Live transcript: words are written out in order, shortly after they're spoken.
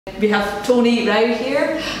We have Tony Rao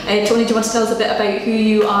here. Tony, do you want to tell us a bit about who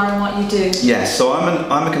you are and what you do? Yes, so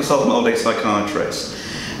I'm a consultant old age psychiatrist,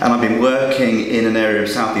 and I've been working in an area of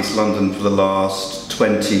southeast London for the last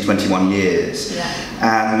 21 years.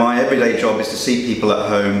 Yeah. And my everyday job is to see people at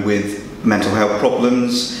home with mental health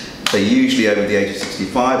problems. They're usually over the age of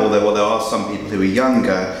 65, although there are some people who are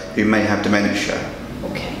younger who may have dementia.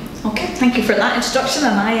 Okay, thank you for that introduction.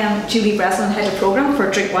 And I am Julie Breslin, Head of Programme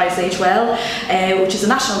for Drink Wise Age Well, which is a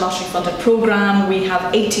national lottery funded programme. We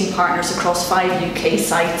have 18 partners across 5 UK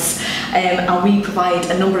sites, and we provide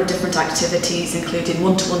a number of different activities, including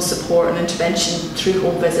one-to-one support and intervention through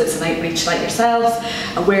home visits and outreach like yourself,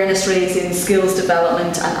 awareness raising, skills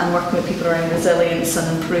development, and working with people around resilience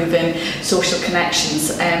and improving social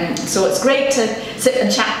connections. So it's great to sit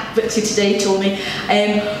and chat with you today, Tony.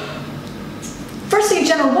 Firstly, in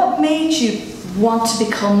general, what made you want to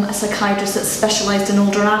become a psychiatrist that specialised in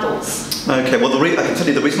older adults? Okay, well, I can tell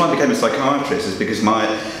you the reason I became a psychiatrist is because my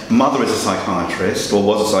mother is a psychiatrist, or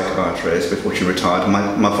was a psychiatrist before she retired, and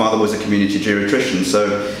my father was a community geriatrician,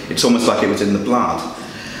 so it's almost like it was in the blood.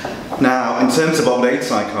 Now, in terms of old age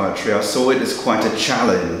psychiatry, I saw it as quite a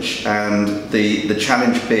challenge, and the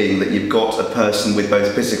challenge being that you've got a person with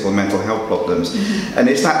both physical and mental health problems, and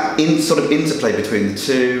it's that sort of interplay between the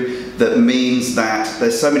two that means that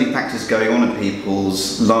there's so many factors going on in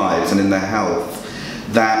people's lives and in their health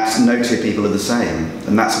that no two people are the same,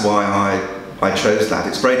 and that's why I chose that.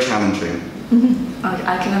 It's very challenging.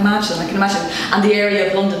 I can imagine. And the area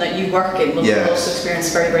of London that you work in will also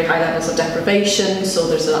experience very, very high levels of deprivation, so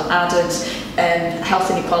there's an added health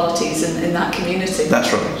inequalities in that community.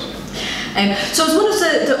 That's right. So as one of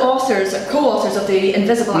the authors, co-authors of the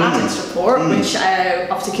Invisible Addicts report, which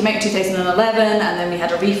obviously came out in 2011, and then we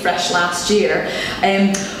had a refresh last year,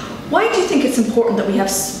 why do you think it's important that we have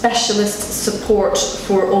specialist support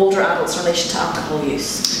for older adults in relation to alcohol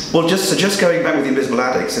use? Well, just going back with the Invisible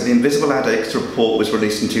Addicts, so the Invisible Addicts report was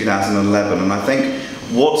released in 2011, and I think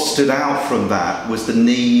what stood out from that was the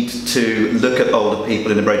need to look at older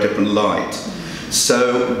people in a very different light.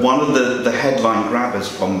 So one of the headline grabbers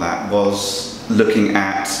from that was looking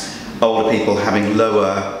at older people having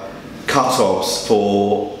lower cut-offs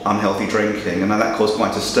for unhealthy drinking, and that caused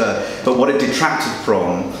quite a stir. But what it detracted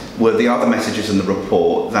from were the other messages in the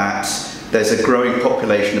report, that there's a growing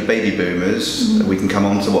population of baby boomers, we can come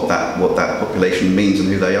on to what that population means and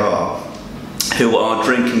who they are, who are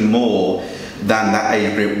drinking more than that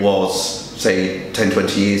age group was, say, 10,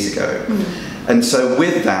 20 years ago. And so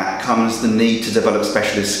with that comes the need to develop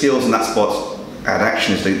specialist skills, and that's what Add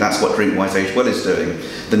Action is doing, that's what Drink Wise Age Well is doing.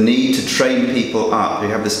 The need to train people up who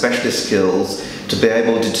have the specialist skills to be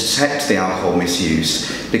able to detect the alcohol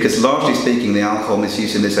misuse, because largely speaking the alcohol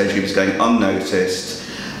misuse in this age group is going unnoticed,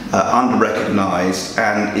 under-recognised,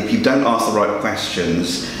 and if you don't ask the right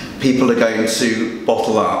questions, people are going to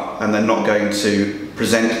bottle up and they're not going to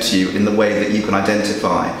present to you in the way that you can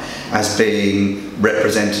identify as being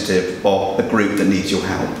representative of a group that needs your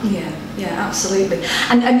help. Yeah, absolutely.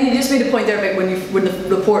 And you just made a point there about when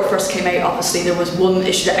the report first came out, obviously there was one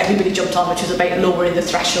issue that everybody jumped on, which was about lowering the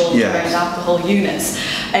threshold around alcohol units,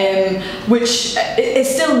 which is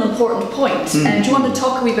still an important point. And do you want to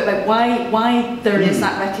talk a wee bit about why there is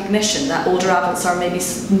that recognition that older adults are maybe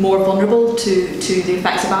more vulnerable to the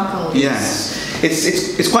effects of alcohol use? Yes.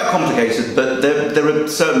 It's quite complicated, but there are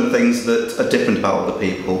certain things that are different about older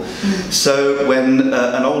people. So when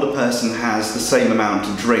an older person has the same amount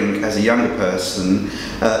to drink as a younger person,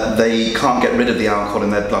 they can't get rid of the alcohol in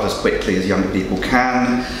their blood as quickly as younger people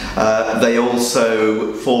can. They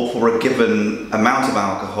also, for a given amount of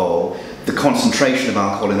alcohol, the concentration of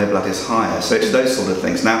alcohol in their blood is higher. So it's those sort of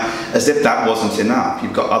things. Now, as if that wasn't enough,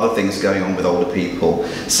 you've got other things going on with older people,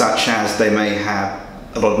 such as they may have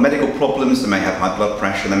a lot of medical problems, they may have high blood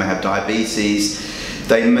pressure, they may have diabetes,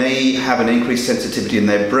 they may have an increased sensitivity in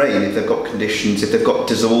their brain if they've got conditions, if they've got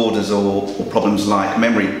disorders or problems like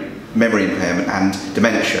memory impairment and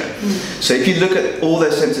dementia. So if you look at all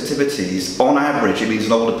those sensitivities, on average it means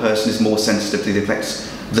an older person is more sensitive to the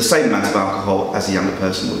effects, the same amount of alcohol as a younger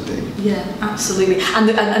person would be. Yeah, absolutely.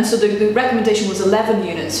 And so the recommendation was 11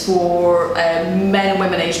 units for men and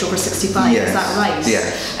women aged over 65, is that right?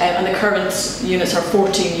 Yes. And the current units are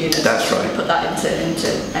 14 units. That's right. To put that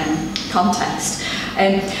into context.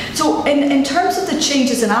 So in terms of the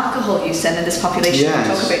changes in alcohol use then in this population, we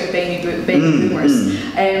talk about the baby boomers,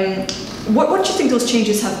 what do you think those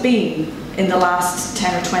changes have been in the last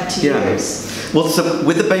 10 or 20 years? Well, so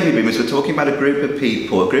with the baby boomers, we're talking about a group of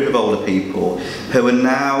people, a group of older people who are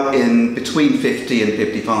now in between 50 and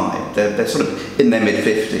 55. They're sort of in their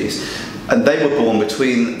mid-50s. And they were born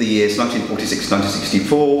between the years 1946 and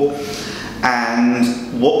 1964.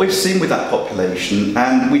 And what we've seen with that population,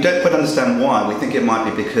 and we don't quite understand why, we think it might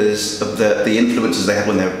be because of the influences they had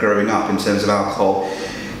when they were growing up in terms of alcohol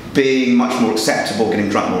being much more acceptable, getting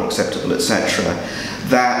drunk more acceptable, etc.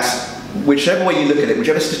 That whichever way you look at it,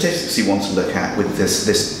 whichever statistics you want to look at with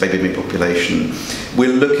this baby boom population,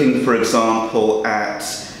 we're looking, for example, at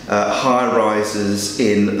higher rises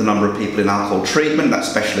in the number of people in alcohol treatment, that's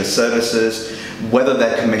specialist services, whether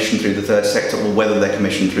they're commissioned through the third sector or whether they're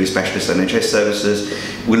commissioned through specialist NHS services.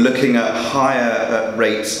 We're looking at higher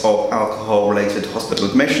rates of alcohol-related hospital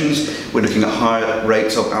admissions. We're looking at higher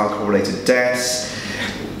rates of alcohol-related deaths.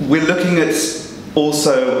 We're looking at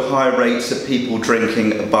also higher rates of people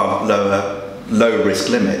drinking above low risk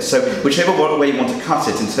limits. So whichever way you want to cut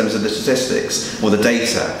it in terms of the statistics or the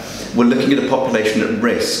data, we're looking at a population at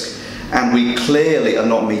risk, and we clearly are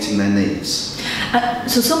not meeting their needs.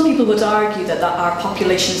 So some people would argue that our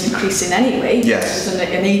population is increasing anyway. Yes. There's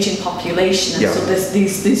an ageing population, and so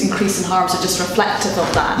these increasing harms are just reflective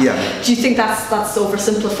of that. Yeah. Do you think that's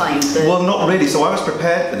oversimplifying? Well, not really. So I was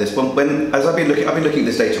prepared for this. As I've been looking at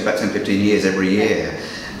this data for about 10, 15 years every year,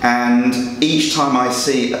 and each time I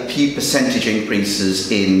see a few percentage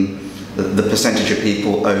increases in the percentage of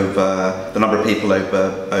people over, the number of people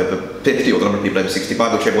over 50 or the number of people over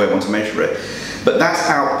 65, whichever way I want to measure it. But that's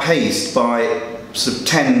outpaced by sort of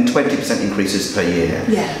 10, 20% increases per year.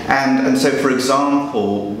 Yeah. And so, for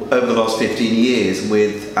example, over the last 15 years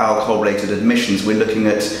with alcohol-related admissions, we're looking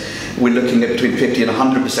at between 50 and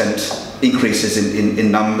 100% increases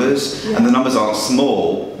in numbers, and the numbers aren't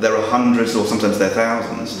small. There are hundreds or sometimes there are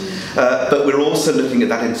thousands. But we're also looking at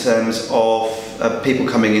that in terms of people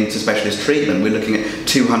coming into specialist treatment. We're looking at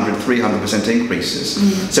 200, 300%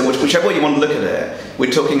 increases. So whichever way you want to look at it,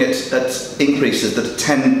 we're talking at increases that are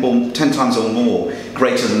 10 times or more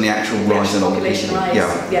greater than the actual rise in population rise.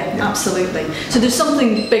 Yeah, absolutely. So there's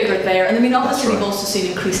something bigger there. And I mean, obviously we've also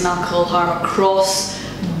seen increase in alcohol harm across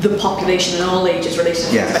the population in all ages related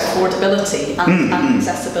to affordability and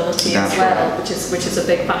accessibility as well, which is a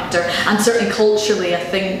big factor. And certainly culturally, I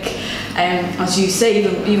think, as you say,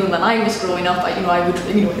 even when I was growing up, I would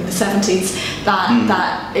in the 70s,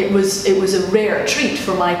 that it was a rare treat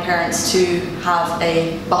for my parents to have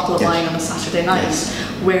a bottle of wine on a Saturday night,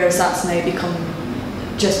 whereas that's now become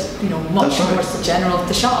just much more the general of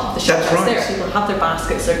the shop. The shop is there. People have their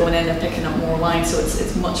baskets. They're going in and picking up more wine. So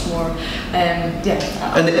it's much more. And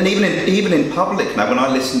even in public now, when I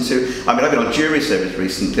listen to, I've been on jury service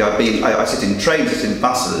recently. I sit in trains, I sit in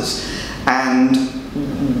buses, and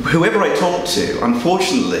whoever I talk to,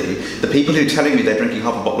 unfortunately, the people who are telling me they're drinking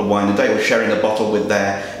half a bottle of wine a day or sharing a bottle with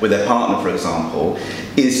their partner, for example,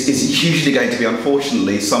 is usually going to be,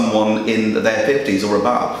 unfortunately, someone in their 50s or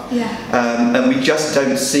above. And we just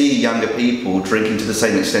don't see younger people drinking to the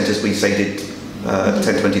same extent as we say did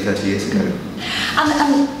 10, 20, 30 years ago.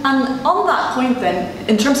 And on that point then,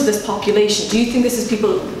 in terms of this population, do you think this is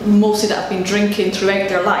people mostly that have been drinking throughout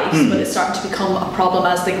their lives, but it's starting to become a problem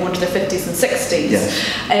as they go into their 50s and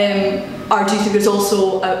 60s? Or do you think there's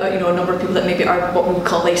also a number of people that maybe are what we would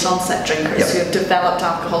call late onset drinkers who have developed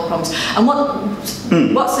alcohol problems? And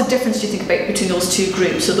what's the difference, do you think, between those two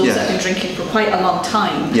groups? So those that have been drinking for quite a long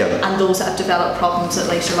time and those that have developed problems at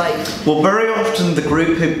later life? Well, very often the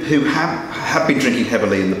group who have been drinking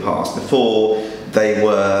heavily in the past, before they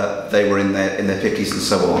were in their 50s and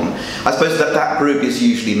so on. I suppose that group is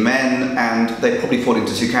usually men, and they probably fall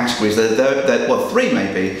into two categories. Well, three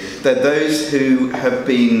maybe. They're those who have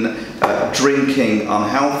been drinking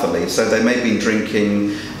unhealthily, so they may have been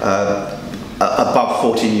drinking above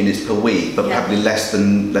 14 units per week, but probably less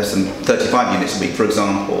than 35 units a week, for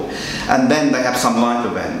example. And then they have some life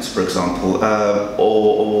events, for example,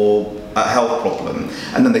 or a health problem,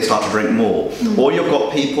 and then they start to drink more. Or you've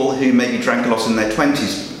got people who maybe drank a lot in their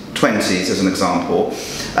 20s as an example,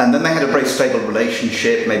 and then they had a very stable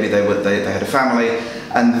relationship, maybe they had a family,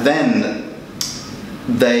 and then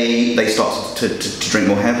they started to drink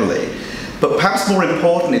more heavily. But perhaps more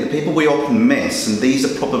importantly, the people we often miss, and these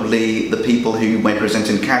are probably the people who may present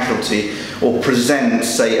in casualty or present,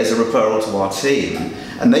 say, as a referral to our team,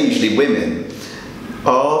 and they're usually women,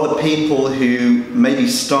 are the people who maybe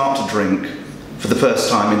start to drink for the first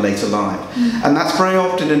time in later life. And that's very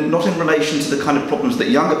often not in relation to the kind of problems that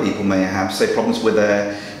younger people may have, say problems with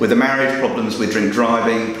their marriage, problems with drink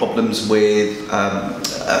driving, problems with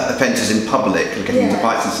offences in public, getting into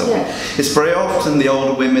fights and so on. It's very often the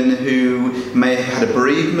older women who may have had a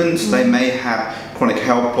bereavement, they may have chronic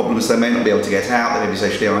health problems, they may not be able to get out, they may be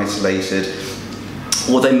socially isolated,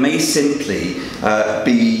 or they may simply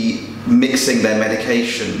be mixing their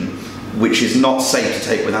medication which is not safe to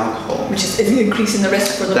take with alcohol. Which is increasing the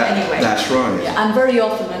risk for them anyway. That's right. Yeah, and very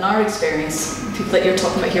often in our experience, people that you're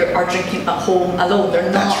talking about here are drinking at home alone. They're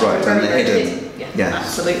not. That's right, They're and they're hidden. Yeah, yes.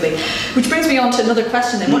 Absolutely. Which brings me on to another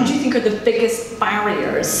question then. What do you think are the biggest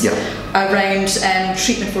barriers around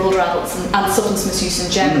treatment for older adults and substance misuse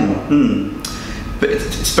in general? But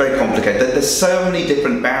it's very complicated. There's so many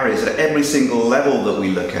different barriers at every single level that we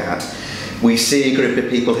look at. We see a group of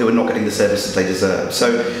people who are not getting the services they deserve.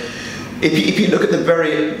 So if you look at the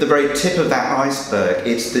very tip of that iceberg,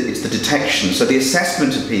 it's the detection. So the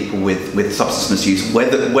assessment of people with substance misuse,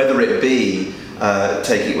 whether it be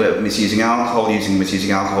misusing alcohol,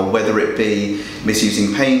 misusing alcohol, whether it be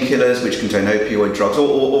misusing painkillers, which contain opioid drugs,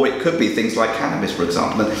 or it could be things like cannabis, for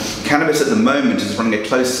example. And cannabis at the moment is running a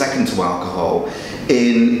close second to alcohol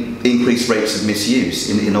in increased rates of misuse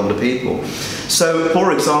in older people. So,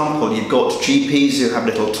 for example, you've got GPs who have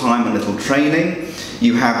little time and little training.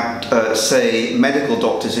 You have, say, medical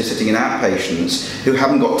doctors who are sitting in outpatients who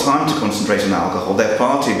haven't got time to concentrate on alcohol. They're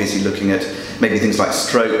far too busy looking at maybe things like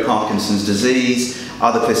stroke, Parkinson's disease,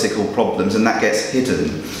 other physical problems, and that gets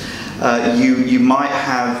hidden. You might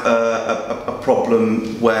have a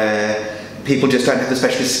problem where people just don't have the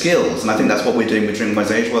specialist skills, and I think that's what we're doing with Drink Wise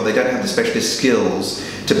Age Well. They don't have the specialist skills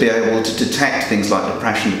to be able to detect things like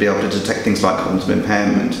depression, to be able to detect things like cognitive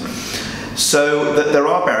impairment. So there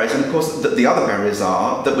are barriers, and of course the other barriers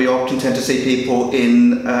are that we often tend to see people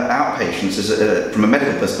in outpatients from a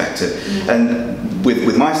medical perspective. And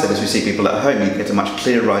with my service, we see people at home. You get a much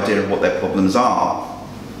clearer idea of what their problems are.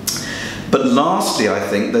 But lastly, I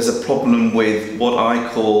think there's a problem with what I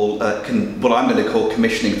call, what I'm going to call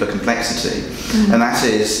commissioning for complexity, and that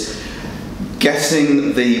is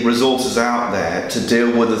getting the resources out there to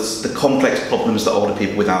deal with the complex problems that older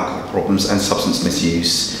people with alcohol problems and substance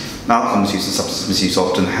misuse, alcohol misuse and substance misuse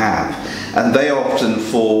often have. And they often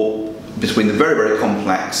fall between the very, very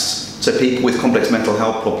complex, so people with complex mental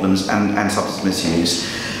health problems and substance misuse,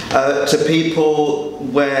 to people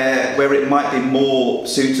where it might be more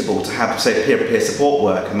suitable to have, say, peer-to-peer support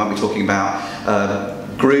work. We might be talking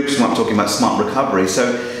about groups, we might be talking about smart recovery.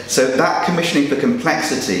 So that commissioning for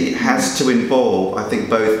complexity has to involve, I think,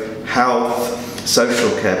 both health, social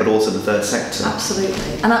care, but also the third sector. Absolutely,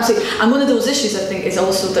 and one of those issues, I think, is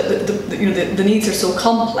also that the needs are so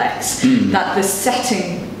complex that the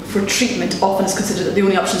setting for treatment often is considered that the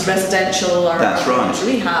only option is residential or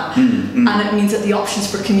rehab, and it means that the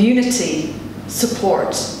options for community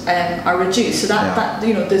support are reduced. So that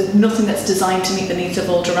there's nothing that's designed to meet the needs of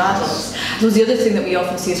older adults. So the other thing that we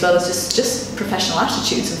often see as well is just professional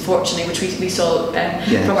attitudes, unfortunately, which we saw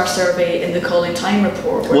from our survey in the Calling Time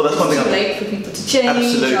report. Where that's one thing. It's too late for people to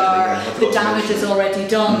change, or the damage is already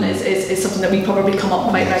done. Is something that we probably come up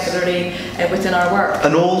quite regularly within our work.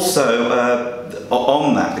 And also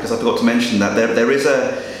on that, because I forgot to mention that there is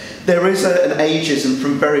an ageism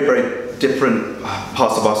from very, very different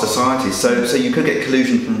parts of our society. So you could get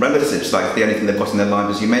collusion from relatives, like the only thing they've got in their life,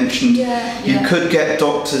 as you mentioned. You could get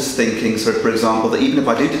doctors thinking, so for example, that even if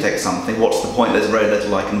I do detect something, what's the point? There's very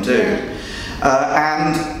little I can do.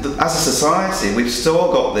 And as a society, we've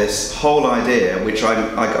still got this whole idea, which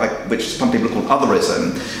some people call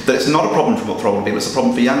otherism, that it's not a problem for older people, it's a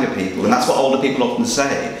problem for younger people. And that's what older people often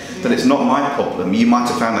say, that it's not my problem. You might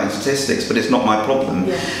have found that in statistics, but it's not my problem.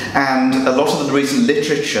 And a lot of the recent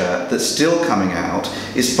literature that's still coming out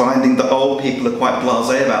is finding that old people are quite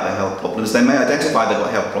blasé about their health problems. They may identify they've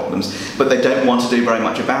got health problems, but they don't want to do very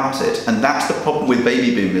much about it. And that's the problem with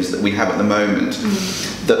baby boomers that we have at the moment.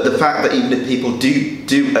 The fact that even if people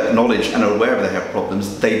do acknowledge and are aware of their health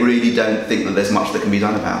problems, they really don't think that there's much that can be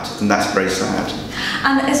done about it, and that's very sad.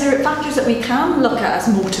 And is there factors that we can look at as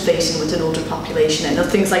motivating with an older population? And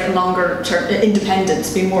things like longer term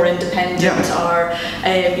independence, being more independent, or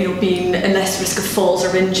being in less risk of falls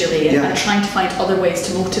or injury, and trying to find other ways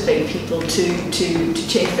to motivate people to change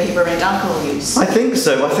behaviour around alcohol use. I think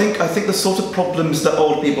so. I think the sort of problems that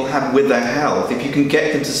old people have with their health, if you can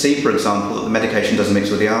get them to see, for example, that the medication doesn't mix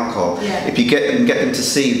with the alcohol, if you get them to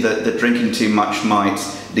see that drinking too much might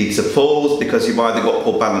lead to falls because you've either got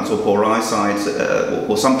poor balance or poor eyesight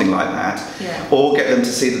or something like that, or get them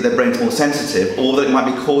to see that their brain's more sensitive, or that it might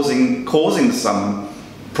be causing some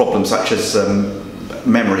problems such as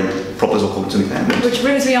memory problems or cognitive impairment. Which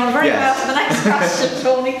brings me on very well to the next question,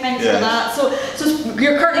 Tony. Thanks for that. So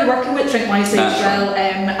you're currently working with Drink Wise Age Well,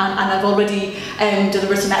 and I've already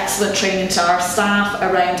delivered some excellent training to our staff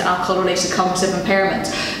around alcohol-related cognitive impairment.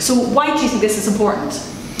 So why do you think this is important?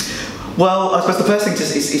 Well, I suppose the first thing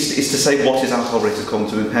is to say what is alcohol-related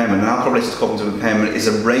cognitive impairment. And alcohol-related cognitive impairment is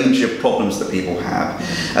a range of problems that people have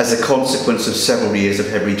as a consequence of several years of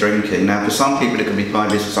heavy drinking. Now, for some people it could be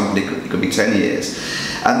 5 years, for some people it could be 10 years.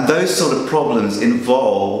 And those sort of problems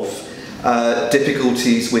involve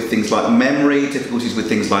difficulties with things like memory, difficulties with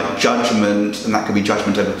things like judgment, and that could be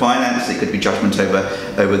judgment over finance, it could be judgment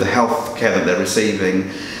over the health care that they're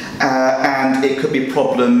receiving, and it could be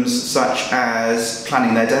problems such as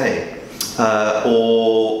planning their day,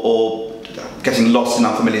 or getting lost in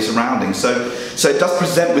unfamiliar surroundings. So it does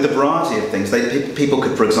present with a variety of things. People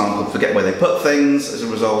could, for example, forget where they put things as a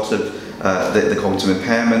result of the cognitive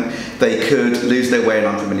impairment. They could lose their way in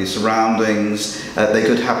unfamiliar surroundings. They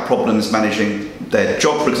could have problems managing their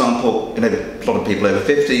job, for example. You know, a lot of people over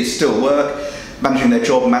 50 still work, managing their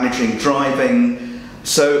job, managing driving.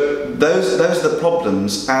 So those are the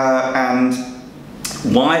problems. And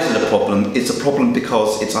why is it a problem? It's a problem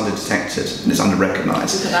because it's under-detected and it's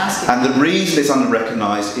under-recognised. And the reason it's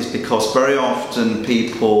under-recognised is because very often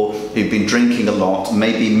people who've been drinking a lot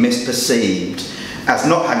may be misperceived as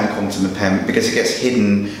not having cognitive impairment because it gets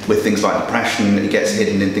hidden with things like depression, it gets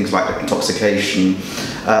hidden in things like intoxication,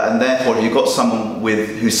 and therefore if you've got someone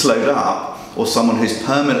who's slowed up or someone who's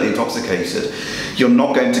permanently intoxicated, you're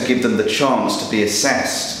not going to give them the chance to be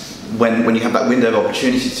assessed when you have that window of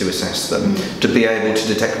opportunity to assess them, to be able to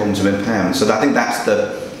detect cognitive impairment. So I think that's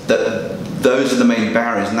those are the main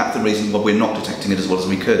barriers, and that's the reason why we're not detecting it as well as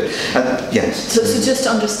we could. Yes. So just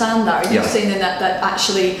to understand that, are you saying then that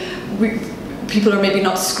actually people are maybe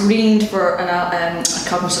not screened for a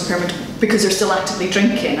cognitive impairment because they're still actively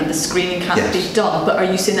drinking and the screening can't be done? But are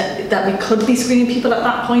you saying that we could be screening people at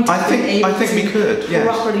that point? I think we could. Yes.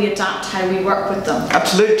 Properly adapt how we work with them.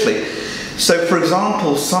 Absolutely. So, for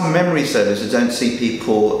example, some memory services don't see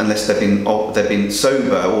people unless they've been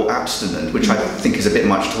sober or abstinent, which I think is a bit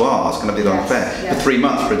much to ask and a bit unfair. For 3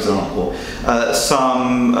 months, for example.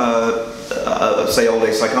 Some, say, old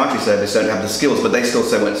age psychiatry service don't have the skills, but they still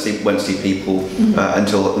say won't see people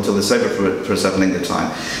until they're sober for a certain length of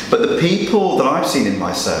time. But the people that I've seen in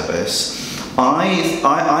my service, I'm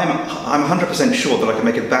 100% sure that I can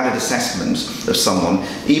make a valid assessment of someone,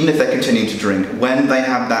 even if they're continuing to drink, when they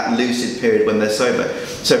have that lucid period when they're sober.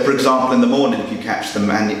 So, for example, in the morning, if you catch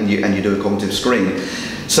them and you do a cognitive screen,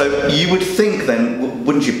 so you would think then,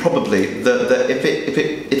 wouldn't you, probably, that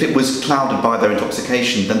if it was clouded by their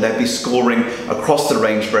intoxication, then they'd be scoring across the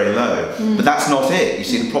range very low. But that's not it. You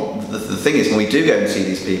see, the thing is, when we do go and see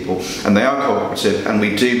these people, and they are cooperative, and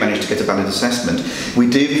we do manage to get a valid assessment, we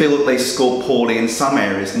do feel that they score poorly in some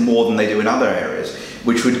areas more than they do in other areas,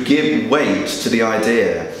 which would give weight to the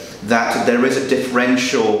idea that there is a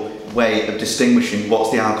differential way of distinguishing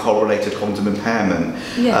what's the alcohol-related cognitive impairment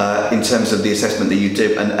in terms of the assessment that you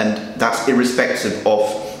do, and that's irrespective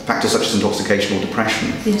of factors such as intoxication or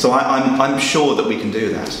depression. So I'm sure that we can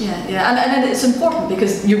do that. And it's important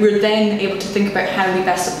because you were then able to think about how we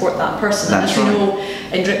best support that person. That's and as you know,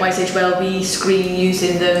 in Drinkwise Age Well, we screen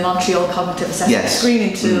using the Montreal Cognitive Assessment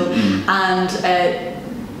Screening Tool, and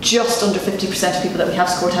just under 50% of people that we have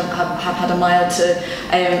scored have had a mild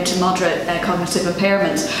to moderate cognitive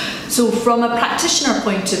impairment. So from a practitioner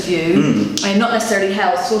point of view, and not necessarily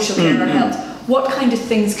health, social care or health, what kind of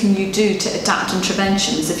things can you do to adapt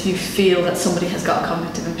interventions if you feel that somebody has got a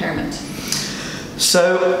cognitive impairment?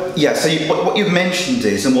 So, what you've mentioned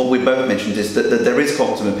is, and what we both mentioned is, that there is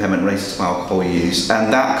cognitive impairment related to alcohol use,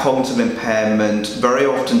 and that cognitive impairment very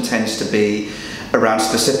often tends to be around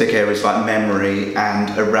specific areas like memory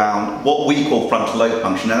and around what we call frontal lobe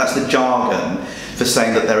function. Now that's the jargon for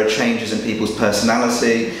saying that there are changes in people's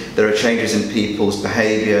personality, there are changes in people's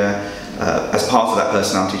behaviour as part of that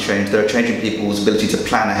personality change, there are changes in people's ability to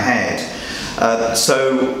plan ahead.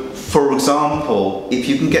 So, for example, if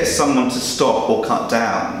you can get someone to stop or cut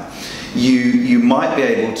down, you might be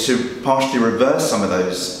able to partially reverse some of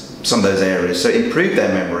those areas, so improve their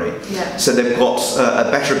memory, so they've got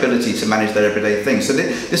a better ability to manage their everyday things. So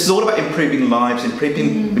this is all about improving lives,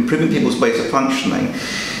 improving people's ways of functioning.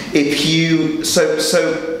 If you've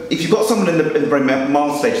got someone in the very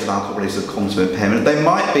mild stages of alcohol-related cognitive impairment, they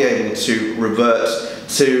might be able to revert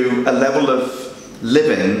to a level of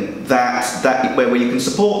living where you can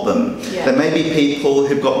support them. There may be people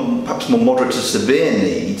who've got perhaps more moderate to severe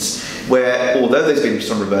needs, where although there's been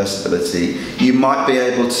some reversibility, you might be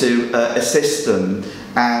able to assist them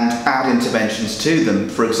and add interventions to them.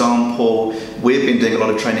 For example, we've been doing a lot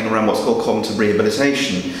of training around what's called cognitive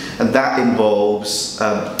rehabilitation, and that involves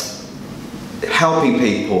helping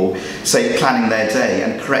people, say, planning their day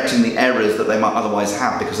and correcting the errors that they might otherwise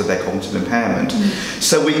have because of their cognitive impairment.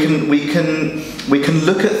 So we can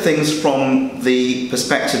look at things from the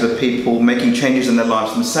perspective of people making changes in their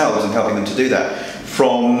lives themselves and helping them to do that,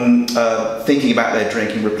 from thinking about their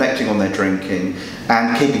drinking, reflecting on their drinking,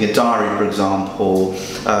 and keeping a diary, for example,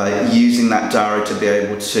 using that diary to be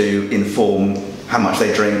able to inform how much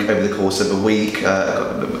they drink over the course of a week,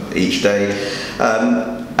 each day.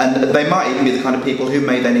 And they might even be the kind of people who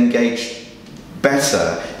may then engage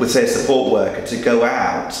better with, say, a support worker to go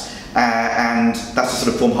out, and that's a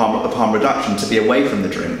sort of form of harm reduction, to be away from the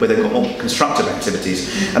drink, where they've got more constructive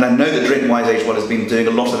activities. And I know that Drink Wise Age Well has been doing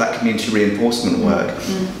a lot of that community reinforcement work.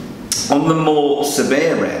 On the more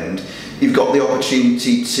severe end, you've got the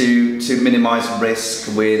opportunity to minimise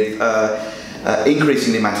risk with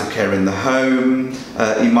increasing the amount of care in the home.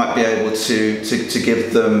 You might be able to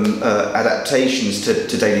give them adaptations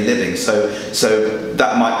to daily living. So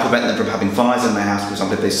that might prevent them from having fires in their house, for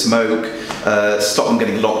example, if they smoke, stop them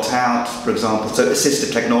getting locked out, for example. So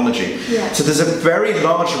assistive technology. Yeah. So there's a very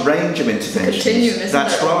large range of interventions. Continuum, isn't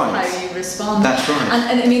That's it, right. How you respond. That's right.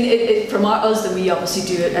 And I mean, from us, that we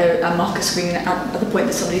obviously do a mock screening at the point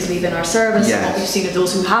that somebody's leaving our service. Yes. And what we've seen of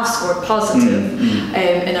those who have scored positive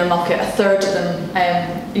in our mock, a third of them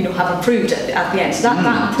have improved at the end. So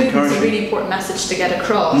that improvement is a really important message to get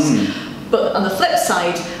across. But on the flip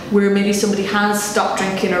side, where maybe somebody has stopped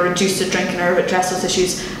drinking or reduced their drinking or addressed those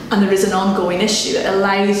issues, and there is an ongoing issue, it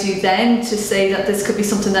allows you then to say that this could be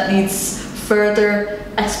something that needs further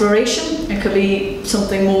exploration. It could be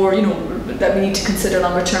something more, that we need to consider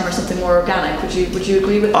longer term, or something more organic. Would you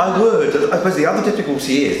agree with that? I would. I suppose the other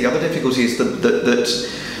difficulty is that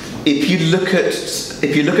if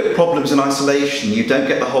you look at problems in isolation, you don't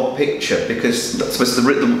get the whole picture, because that's the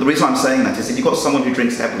reason I'm saying that is, if you've got someone who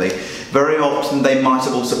drinks heavily, very often they might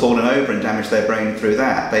have also fallen over and damaged their brain through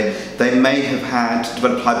that. They may have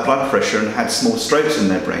developed high blood pressure and had small strokes in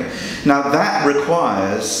their brain. Now that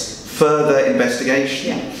requires further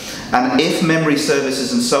investigation. Yeah. And if memory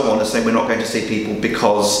services and so on are saying we're not going to see people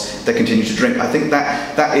because they continue to drink, I think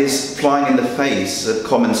that is flying in the face of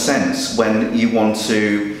common sense when you want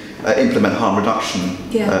to implement harm reduction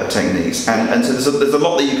techniques. And so there's a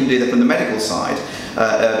lot that you can do there from the medical side.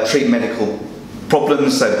 Treat medical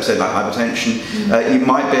problems, so like hypertension. You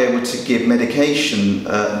might be able to give medication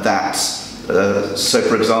so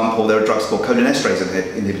for example, there are drugs called cholinesterase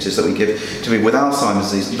inhibitors that we give to people with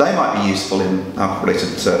Alzheimer's disease. They might be useful in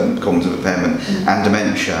alcohol-related cognitive impairment and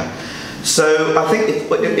dementia. So I think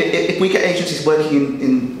if we get agencies working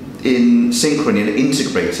in synchrony and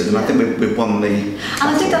integrated, and I think we've won the... And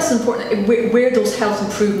I think that's important, where those health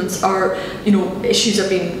improvements are, issues are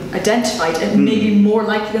being identified, it may be more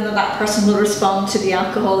likely than that person will respond to the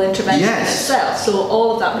alcohol intervention itself. So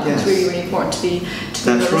all of that becomes really, really important to be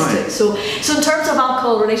realistic. Right. So in terms of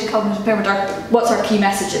alcohol-related cognitive impairment, what's our key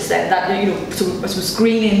messages then? That so I suppose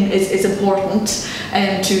screening is important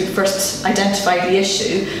to first identify the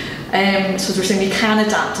issue. So we're saying we can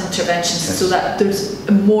adapt interventions so that there's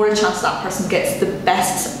more chance that person gets the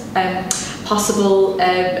best possible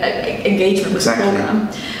engagement with the programme,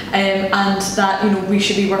 and that we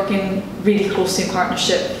should be working really closely in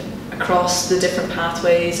partnership across the different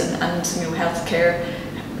pathways and healthcare,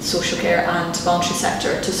 social care and voluntary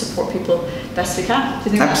sector to support people best we can. Do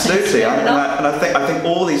you think absolutely, and I think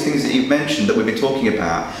all these things that you've mentioned that we've been talking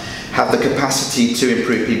about have the capacity to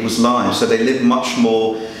improve people's lives, so they live much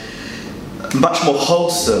more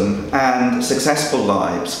wholesome and successful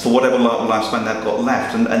lives for whatever lifespan they've got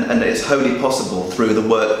left, and it's wholly possible through the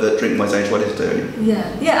work that Drink Wise Age Well is doing.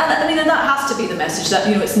 And I mean, and that has to be the message, that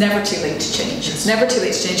it's never too late to change. It's never too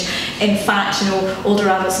late to change. In fact, older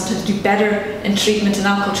adults sometimes do better in treatment and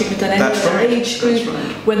alcohol treatment than any other age group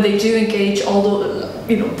when they do engage. Although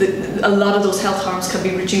a lot of those health harms can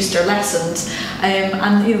be reduced or lessened,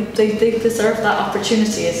 and they deserve that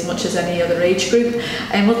opportunity as much as any other age group.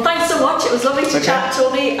 Well, thanks so much. It was lovely to chat,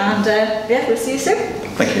 Tony, and we'll see you soon.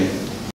 Thank you.